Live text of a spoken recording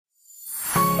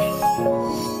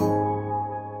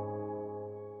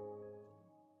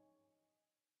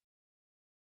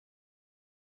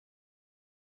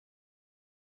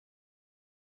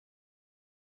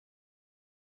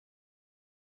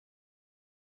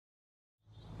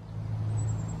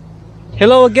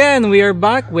Hello again, we are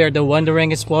back. We are the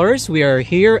Wandering Explorers. We are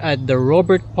here at the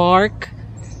Robert Park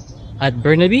at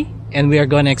Burnaby, and we are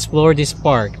going to explore this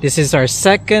park. This is our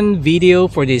second video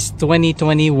for this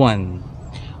 2021.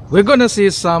 We're gonna see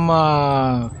some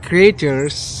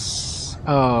creatures,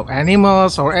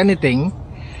 animals or anything,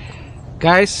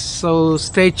 guys, so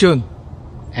stay tuned.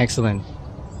 Excellent.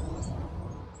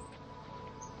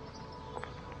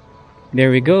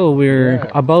 There we go. We're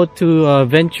about to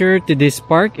venture to this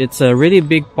park. It's a really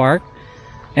big park.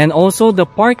 And also the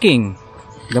parking.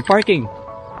 The parking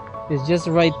is just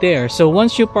right there. So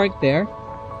once you park there,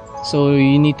 so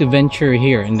you need to venture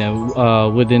here in the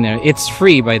wooden area. It's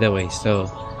free, by the way.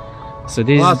 So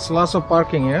this lots of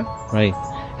parking, yeah. Right.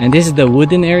 And this is the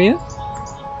wooden area.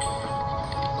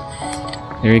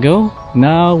 There you go.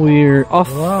 Now we're off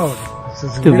This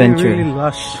is to venture. really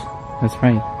lush. That's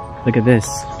right. Look at this.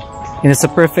 And it's a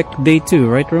perfect day too,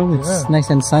 right, Rome? It's nice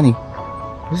and sunny.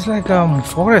 It's like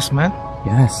forest, man.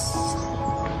 Yes.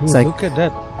 Ooh, It's like, look at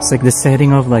that. it's like the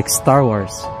setting of like Star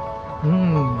Wars,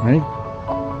 right?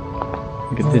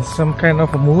 Look at this. Some kind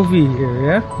of a movie here,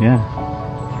 yeah.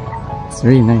 Yeah. It's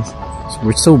very nice.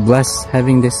 We're so blessed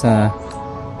having this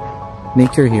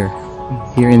nature here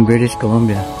in British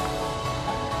Columbia.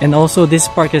 And also this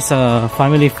park is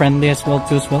family friendly as well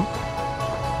too.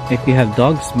 If you have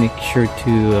dogs, make sure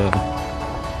to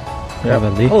have a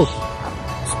leash. Oh,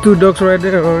 it's 2 dogs right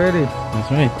there already.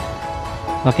 That's right.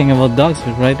 Talking about dogs,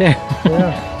 it's right there.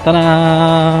 Yeah.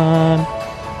 Ta-da!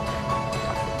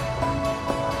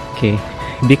 Okay,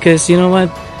 because you know what?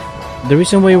 The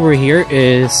reason why we're here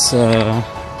is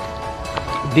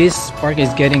this park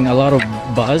is getting a lot of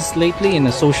buzz lately in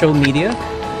the social media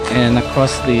and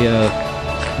across the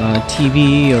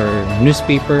TV or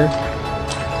newspaper.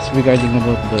 Regarding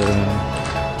about the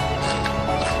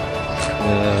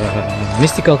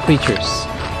mystical creatures.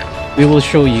 We will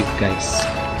show you guys.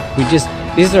 This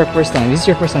is our first time. This is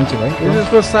your first time too, right? This is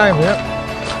first time, yeah.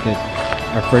 Good.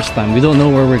 Our first time. We don't know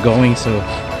where we're going, so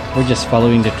we're just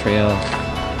following the trail.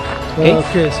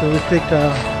 Okay, so we take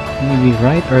maybe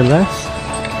right or left?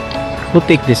 We'll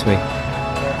take this way.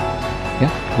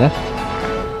 Yeah, left.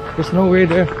 There's no way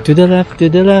there. To the left, to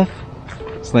the left.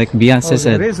 It's like Beyonce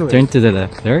said, turn to the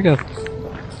left. There we go.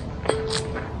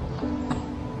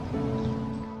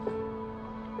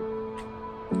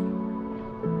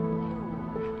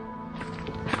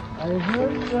 I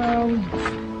heard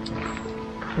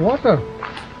water.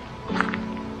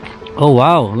 Oh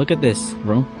wow, look at this,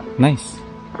 bro. Nice.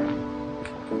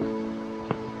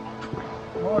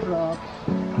 More dogs.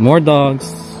 More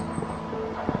dogs.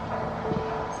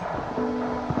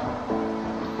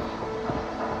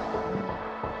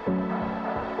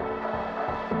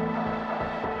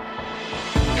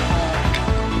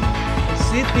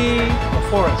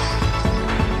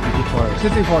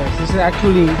 City forest. This is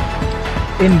actually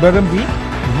in Burnaby,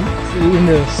 in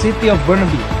the city of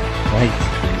Burnaby. Right.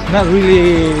 It's not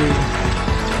really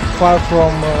far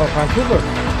from Vancouver.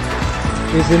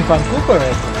 It's in Vancouver.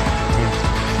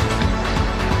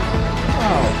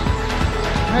 Wow.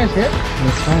 Nice, yeah?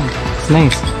 That's fine. It's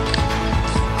nice.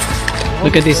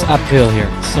 Look at this uphill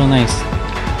here. So nice.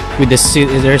 With the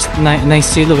there's nice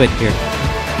silhouette here.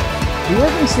 You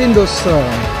haven't seen those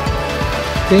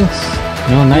things?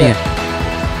 No, not yet.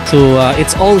 So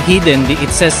it's all hidden. It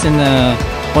says in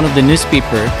one of the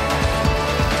newspaper,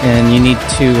 and you need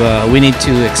to. We need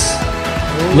to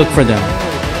look for them.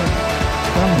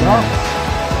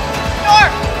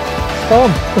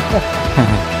 Storm.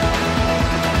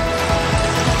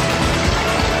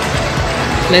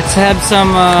 Let's have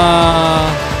some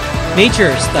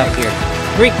nature stuff here.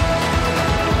 Great.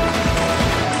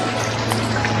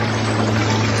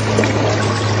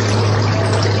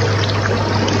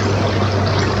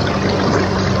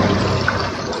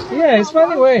 Yeah, it's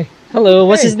funny way. Hello,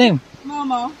 what's his name?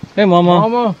 Momo. Hey, Momo.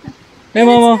 Momo. Hey,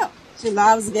 Momo. She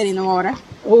loves getting in the water.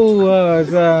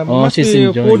 Oh, must she's be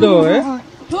enjoying. poodle, eh?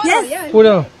 Yes.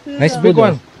 Poodle. Nice Big poodle.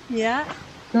 one. Yeah.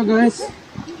 So guys.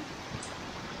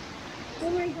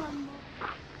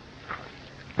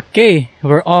 Okay,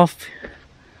 we're off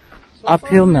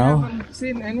uphill now. Haven't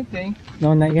seen anything.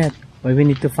 No, not yet. But we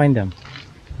need to find them.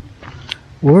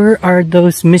 Where are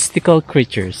those mystical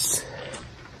creatures?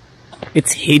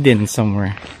 It's hidden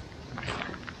somewhere.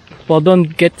 Well,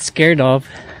 don't get scared of.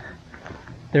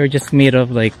 They're just made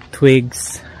of like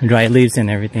twigs, dry leaves and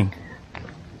everything.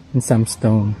 And some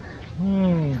stone.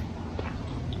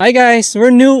 Hi guys,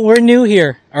 we're new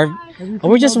here.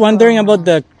 We're just wondering about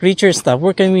the creature stuff.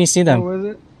 Where can we see them? Where is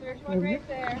it? There's one right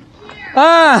there.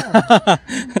 Ah!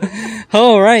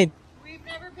 Oh, right. We've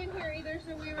never been here either,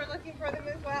 so we were looking for them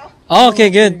as well. Okay,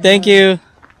 good. Thank you.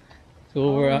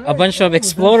 So we're a bunch of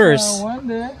explorers. One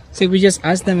there. See, we just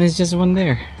asked them. It's just one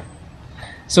there.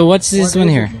 So what's this one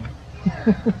here?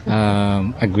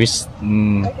 A gris.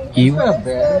 Eel? Not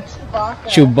bad.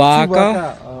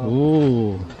 Chewbacca. Oh.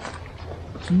 Ooh.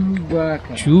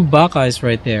 Chewbacca. Chewbacca is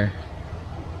right there.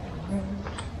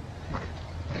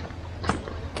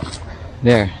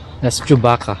 There. That's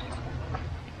Chewbacca.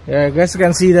 Yeah, you guys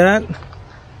can see that.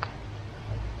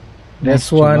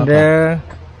 There's Nice one Chewbacca. there.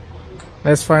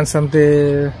 Let's find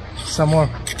something, some more.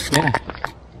 Yeah.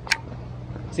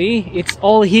 See, it's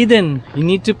all hidden. You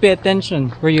need to pay attention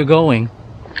where you're going.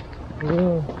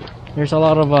 Oh. There's a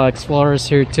lot of explorers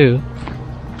here too.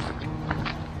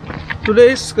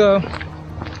 Today is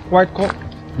quite cold.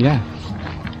 Yeah.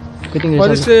 Good thing But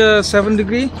there's it's 7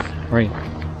 degrees. right.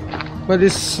 But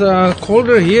it's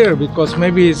colder here because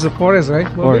maybe it's a forest, right?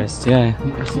 Bobby? Forest, yeah.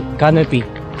 It's a canopy.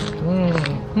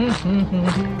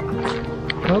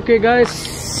 Okay, guys.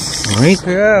 Alright.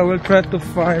 Yeah, we'll try to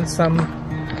find some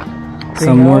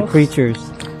More else. creatures.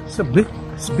 It's a big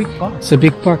park. It's a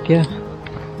big park, yeah.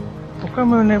 How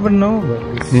come I never know about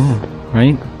this? Yeah,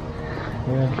 right?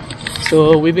 Yeah.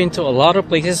 So we've been to a lot of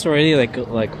places already,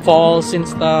 like falls and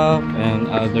stuff, and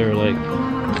other like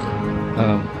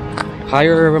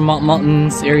higher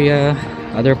mountains area,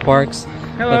 other parks.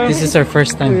 Hello. But this is our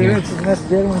first time here. It's a nice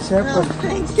German Shepherd.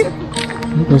 Thank you.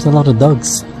 There's a lot of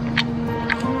dogs.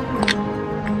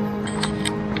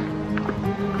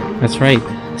 That's right.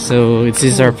 So this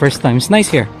is our first time. It's nice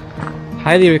here.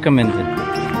 Highly recommended.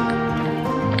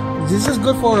 This is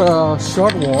good for a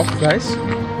short walk, guys.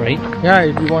 Right? Yeah,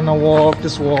 if you wanna walk,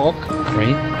 just walk.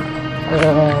 Right?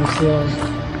 So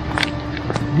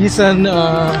decent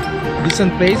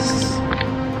place.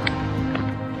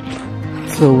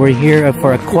 So we're here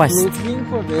for a quest Looking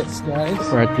for this, guys.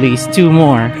 for at least 2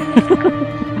 more.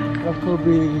 That could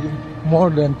be more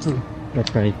than 2.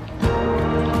 That's right.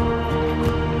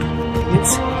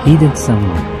 It's hidden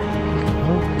somewhere.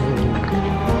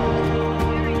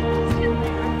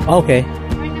 Okay.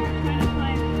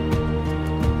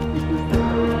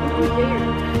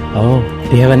 Oh,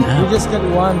 they have an We app. just got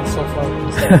one so far.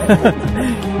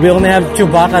 We only have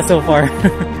Chewbacca so far.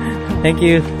 Thank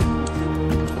you.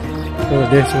 So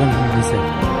there's one here, he said.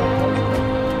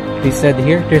 He said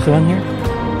here, there's one here.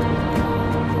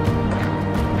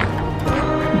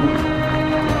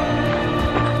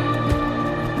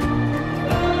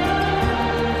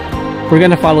 We're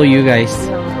gonna follow you guys.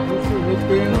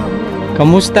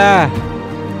 Kamusta?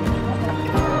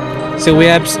 So we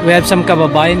have some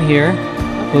kababayan here,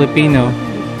 Filipino.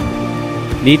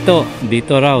 Dito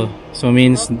raw. So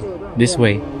means this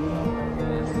way.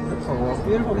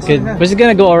 Good. We're just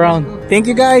gonna go around. Thank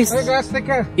you guys. Hey guys, take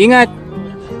care. Ingat.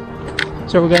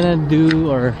 So we're gonna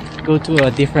go to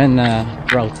a different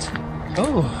route.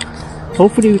 Oh,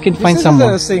 Hopefully we can find this is someone.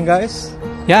 interesting, guys.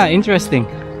 Yeah, interesting.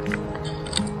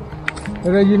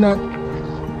 But you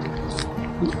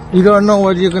don't know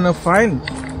what you're gonna find.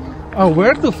 Oh,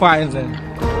 where to find them?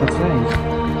 That's right.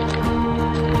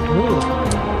 Oh,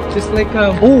 just like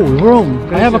a Oh, Rome.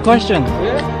 I have a question.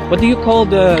 yeah, What do you call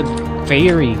the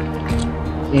fairy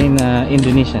in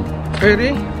Indonesian?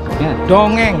 ferry, Yeah,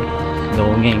 dongeng,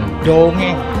 dongeng.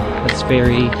 dongeng. That's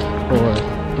fairy for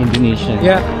Indonesian.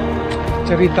 Yeah,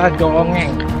 cerita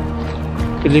dongeng.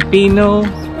 Filipino,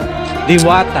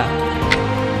 diwata.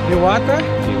 Dewata?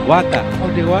 Diwata.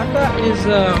 Oh, Dewata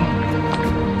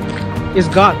is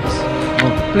gods.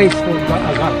 Oh, Place for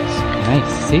gods.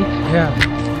 nice. See? Yeah.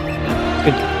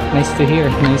 Good. Nice to hear.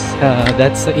 Nice.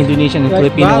 That's Indonesian and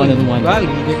Like Filipino Bali, one-on-one. Bali,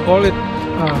 they call it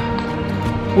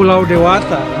Pulau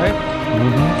Dewata, right?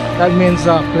 Mhm. That means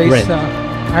place, Red.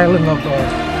 island of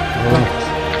Oh.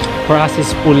 For us is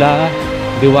pula.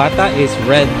 Diwata is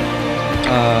red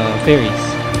fairies.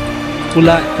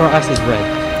 Pula for us is red.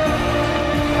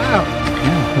 Wow.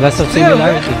 Yeah, that's a Still,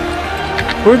 similarity.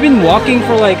 We've been walking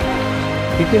for like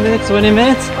 15 minutes, 20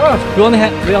 minutes. Oh, We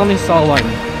only saw one.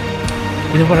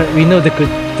 You know what? We know the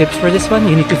good tips for this one.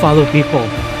 You need to follow people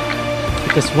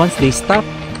because once they stop,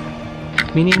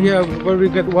 meaning yeah, but we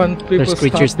got one people There's stop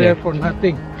creatures there there. for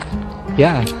nothing.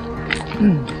 yeah.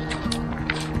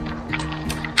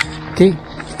 Okay,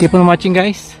 keep on watching,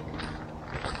 guys.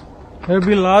 There'll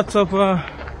be lots of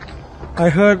I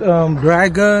heard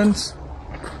dragons,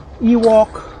 Ewok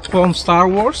from Star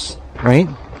Wars. Right?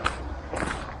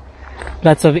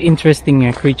 Lots of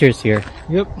interesting creatures here.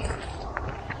 Yep.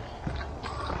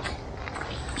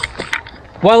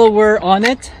 while we're on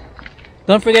it,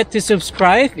 don't forget to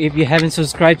subscribe if you haven't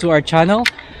subscribed to our channel,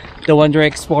 The Wandering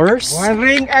Explorers.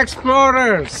 Wandering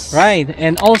Explorers. Right,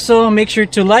 and also make sure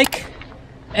to like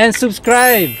and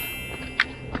subscribe.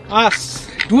 Us.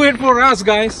 Do it for us,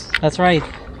 guys. That's right.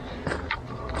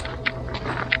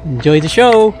 Enjoy the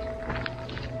show.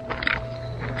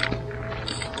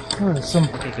 Awesome.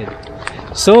 Okay,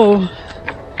 good. So,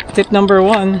 tip number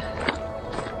 1.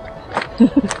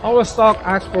 Always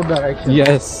ask for directions.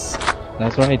 Yes,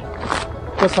 that's right.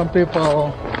 Because some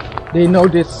people, they know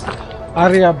this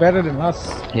area better than us.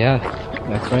 Yeah,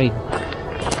 that's right.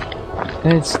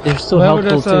 And they're so Well,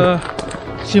 helpful there's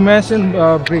too. she mentioned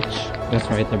bridge. That's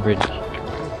right, the bridge.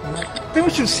 I think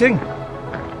we should sing.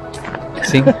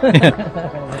 Sing.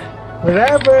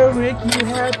 Whatever make you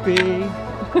happy.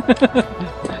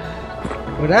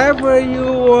 Whatever you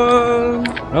want.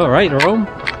 All right, Rome.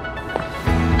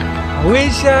 I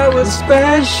wish I was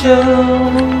special.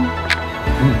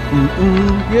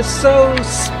 You're so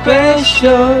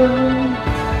special.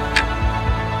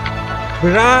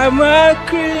 But I'm a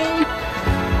creep.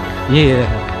 Yeah.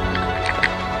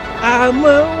 I'm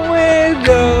a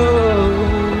widow.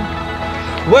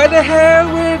 What the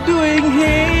hell we're doing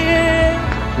here?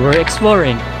 We're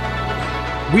exploring.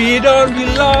 We don't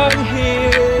belong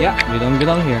here. Yeah, we don't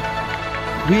belong here.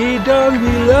 We don't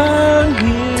belong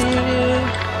here.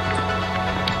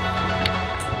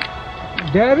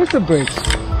 There is a bridge.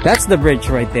 That's the bridge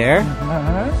right there. I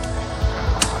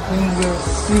think we'll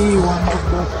see one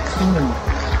of the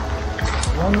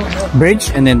Bridge,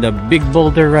 and then the big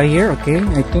boulder right here. Okay,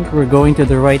 I think we're going to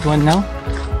the right one now.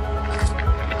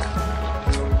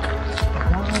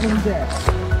 down there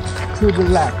to the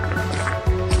left.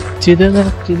 To the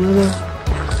left, to the left.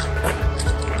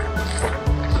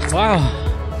 Wow.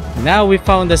 Now we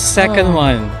found the second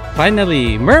one.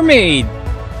 Finally, mermaid.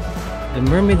 The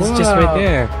mermaid is just right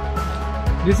there.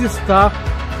 This is tough.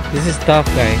 This is tough,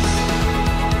 guys.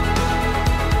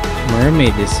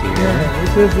 Mermaid is here.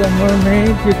 Yeah, this is a mermaid.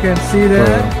 You can see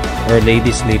that. Or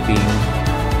lady sleeping.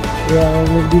 Yeah,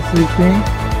 lady sleeping.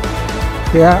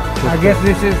 Yeah, I guess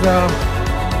this is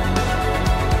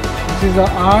the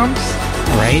arms.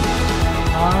 Right.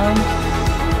 Arms.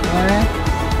 Right.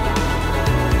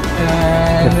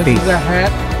 And The this face. is the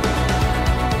head.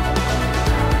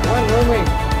 One mermaid.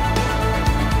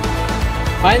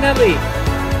 Finally.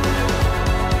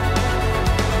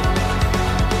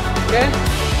 Okay.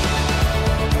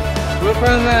 We'll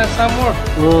find some more.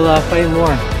 We'll find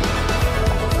more.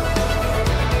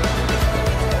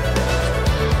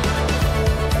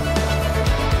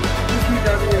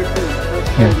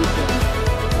 Yeah.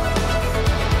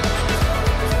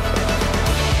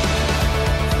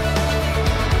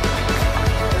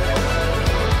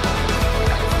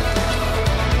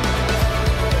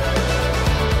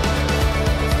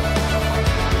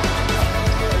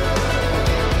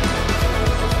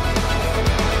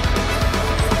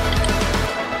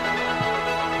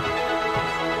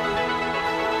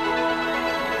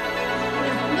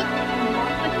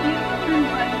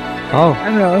 Oh,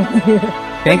 I know.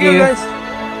 thank you. guys.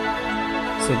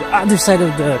 So the other side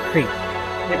of the creek.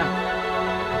 Yeah.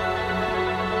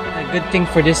 A good thing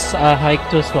for this hike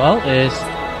too as well is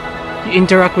you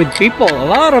interact with people. A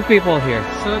lot of people here.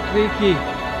 So tricky.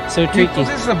 So tricky.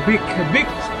 This is a big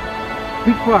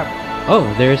part. Oh,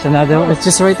 there's another one. It's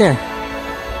just right there.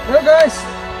 Hey guys.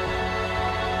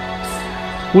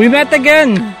 We met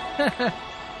again.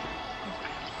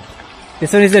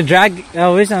 This one is a drag.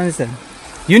 Oh, which one is it?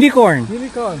 Unicorn.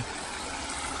 Unicorn.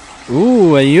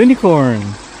 Ooh, a unicorn.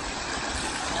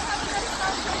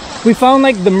 We found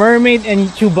like the mermaid and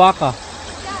Chewbacca.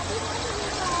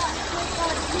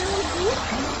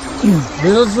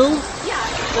 Little zoo?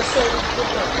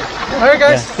 Alright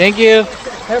guys, Yeah. Thank you.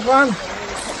 have fun.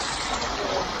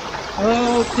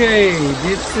 Okay,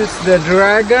 this is the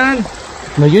dragon.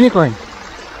 No, unicorn.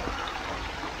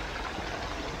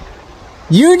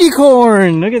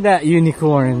 Unicorn! Look at that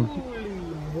unicorn.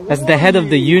 That's the head of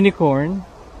the unicorn.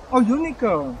 Oh,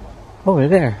 unicorn. Over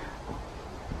there.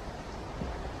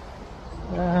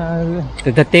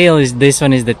 The tail is, this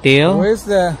one is the tail. Where's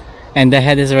the And the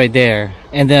head is right there.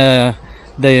 And the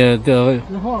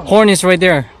horn? horn is right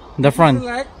there. The front.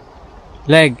 Leg.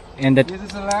 Leg. And the This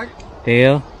is a leg.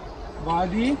 tail.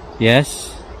 Body.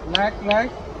 Yes. Leg.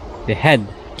 The head.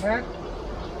 Leg.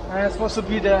 And it's supposed to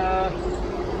be the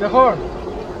horn.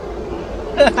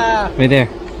 Right there.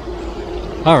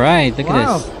 Alright, look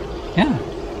Wow. at this. Yeah.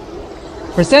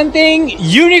 Presenting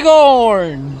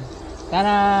unicorn!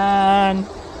 Ta-da!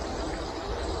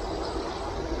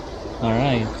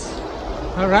 Alright.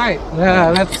 Alright,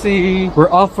 yeah, let's see. We're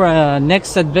off for a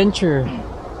next adventure.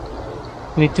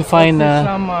 We need to find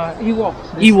some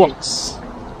Ewoks. Ewoks.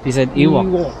 They said Ewoks.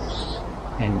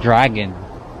 Ewoks. And dragon.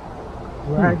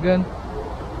 Dragon.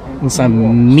 And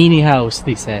some mini house,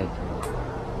 they said.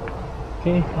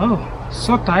 Okay. Oh,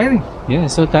 so tiring. Yeah,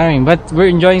 so tiring, but we're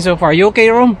enjoying so far. You okay,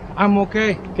 Rome? I'm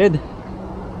okay. Good.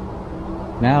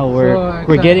 Now we're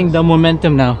excited. getting the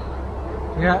momentum now.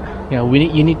 Yeah. Yeah, we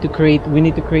need to create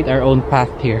our own path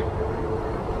here.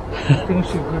 I think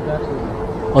we should go that way.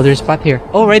 Oh, there's a path here.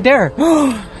 Oh, right there.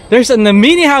 There's a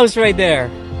mini house right there.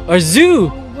 Or zoo. Oh,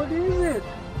 what is it?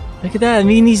 Look at that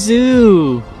mini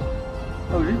zoo.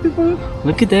 Oh, beautiful.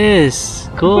 Look at this.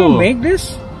 People Cool. make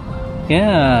this?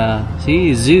 Yeah.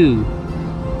 See, zoo.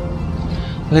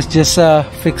 Let's just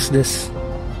fix this.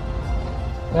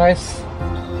 Guys.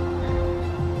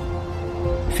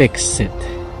 Fix it.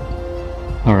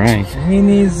 All right.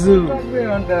 Mini zoo. We're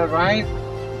on the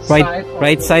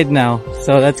right side now.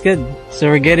 So that's good. So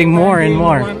we're getting more and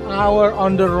more. 1 hour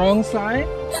on the wrong side.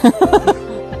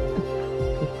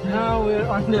 Now we're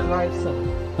on the right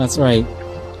side. That's right.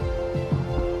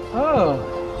 Oh,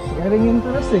 getting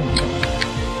interesting.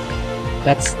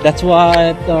 That's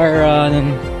what our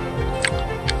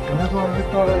That's what we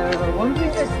call a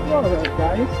wandering explorer,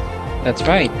 guys. that's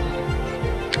right.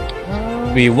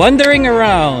 We wandering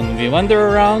around. We wander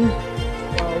around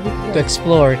to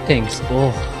explore things.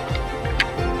 Oh,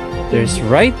 there's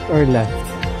right or left.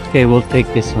 Okay, we'll take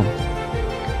this one.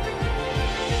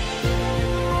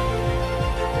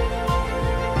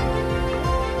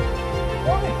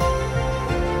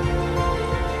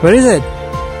 What is it?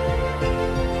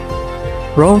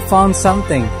 Rome found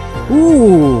something.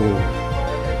 Ooh.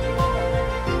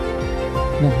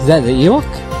 Is that the Ewok?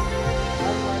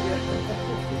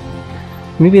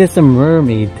 Maybe that's a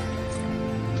mermaid.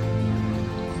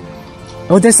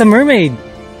 Oh, that's a mermaid.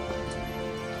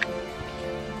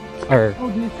 Or Oh,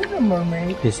 this is a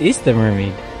mermaid. this is the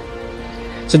mermaid.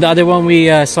 So the other one we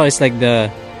saw is like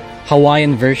the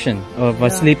Hawaiian version of a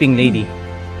sleeping lady.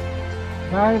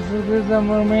 Guys, this is a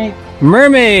mermaid.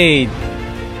 Mermaid.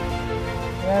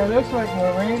 Yeah, it looks like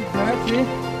mermaid. Let's see.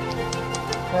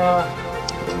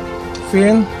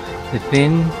 Fin. The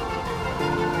fin.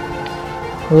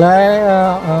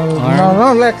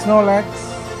 No legs, no legs.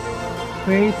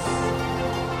 Face.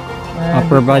 And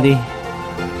Upper body.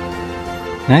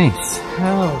 Nice.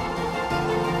 Oh.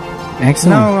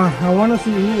 Excellent. Now I want to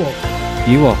see Ewok.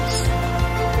 Ewoks.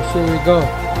 So we go.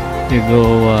 You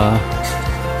go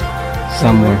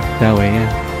somewhere that way,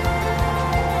 yeah.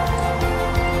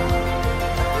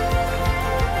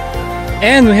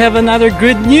 And we have another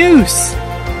good news.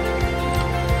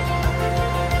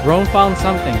 Rome found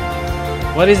something.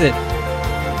 What is it?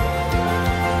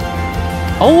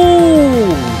 Oh,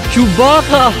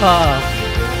 Chewbacca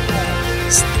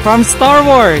from Star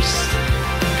Wars.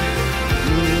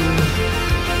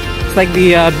 It's like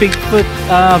the Bigfoot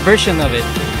version of it.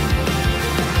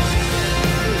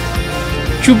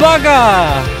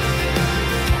 Chewbacca!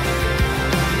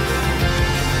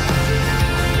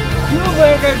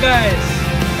 Chewbacca, guys!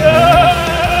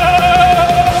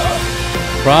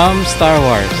 From Star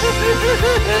Wars.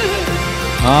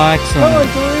 Oh, excellent. Come on,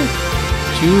 Chewie.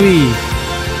 Chewie.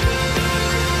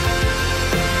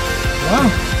 Wow.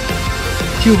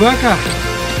 Chewbacca.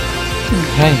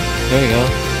 Okay, there you go.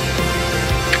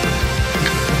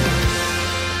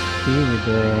 See, with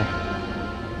the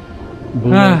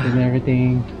bullet and everything.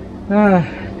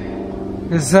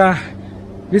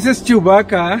 This is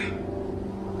Chewbacca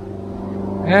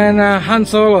and Han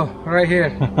Solo right here.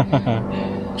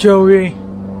 Joey,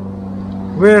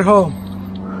 we're home.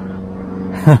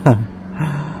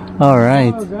 All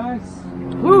right. Oh, guys.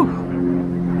 Woo.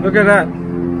 Look at that.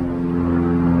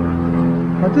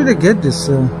 How did they get this?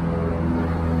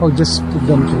 Oh, just put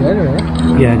them together,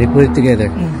 eh? Yeah, they put it together.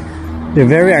 They're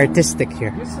very artistic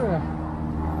here. This is a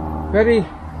very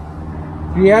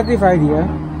creative idea.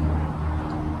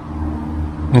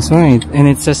 That's right. And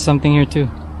it says something here too.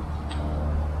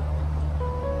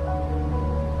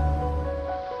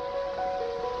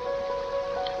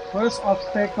 First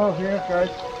obstacle here, guys.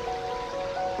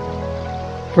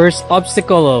 First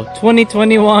obstacle of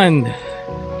 2021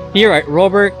 here at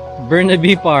Robert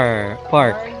Burnaby Park.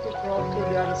 Trying to cross to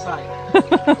the other side.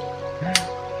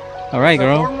 All right, As a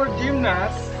girl. former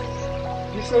gymnast,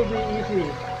 this will be easy.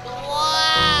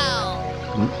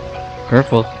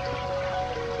 Careful.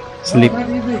 Sleep. No, not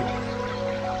easy.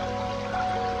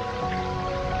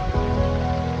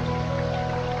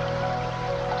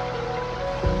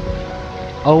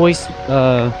 Always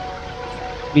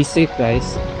be safe,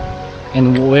 guys,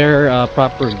 and wear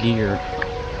proper gear.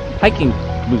 Hiking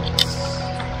boots.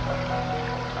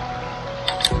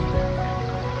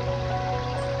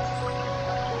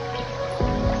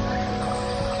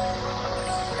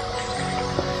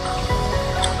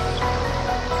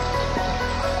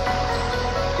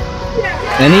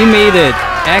 And he made it.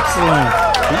 Excellent.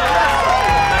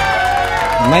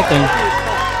 My turn.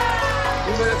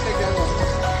 You better take that one.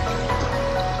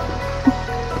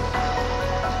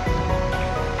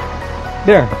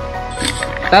 There.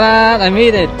 Ta-da! I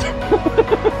made it.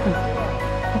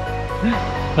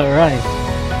 All right.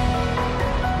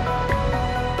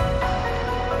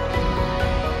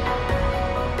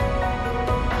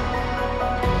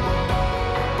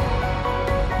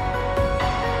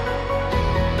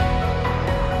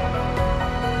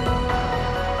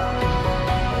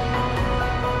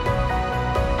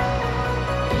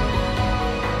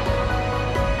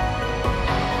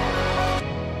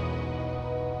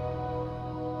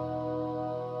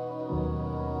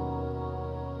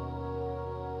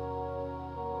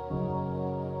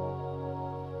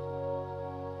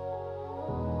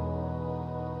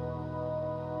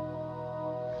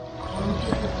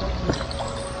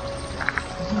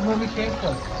 Where we came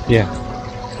from. Yeah.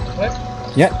 What?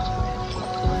 Yeah.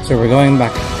 So we're going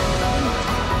back.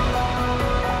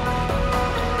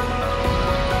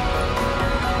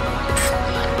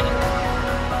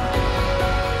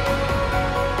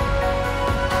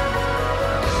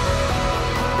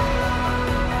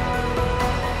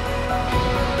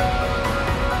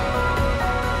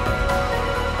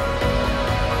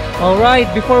 Alright,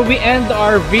 before we end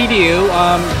our video,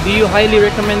 do you highly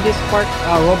recommend this park,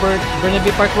 Robert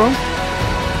Burnaby Park, Ron?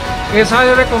 It's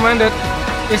highly recommended.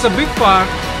 It's a big park,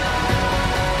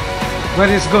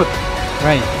 but it's good.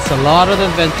 Right, it's a lot of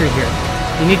adventure here.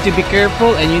 You need to be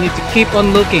careful and you need to keep on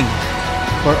looking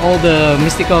for all the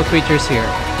mystical creatures here.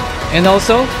 And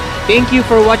also, thank you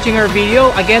for watching our video.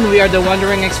 Again, we are the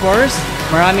Wandering Explorers.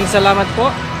 Maraming salamat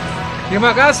po.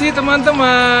 Terima kasih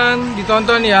teman-teman.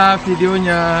 Ditonton ya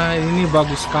videonya. Ini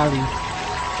bagus sekali.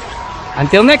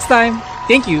 Until next time,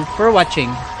 thank you for watching.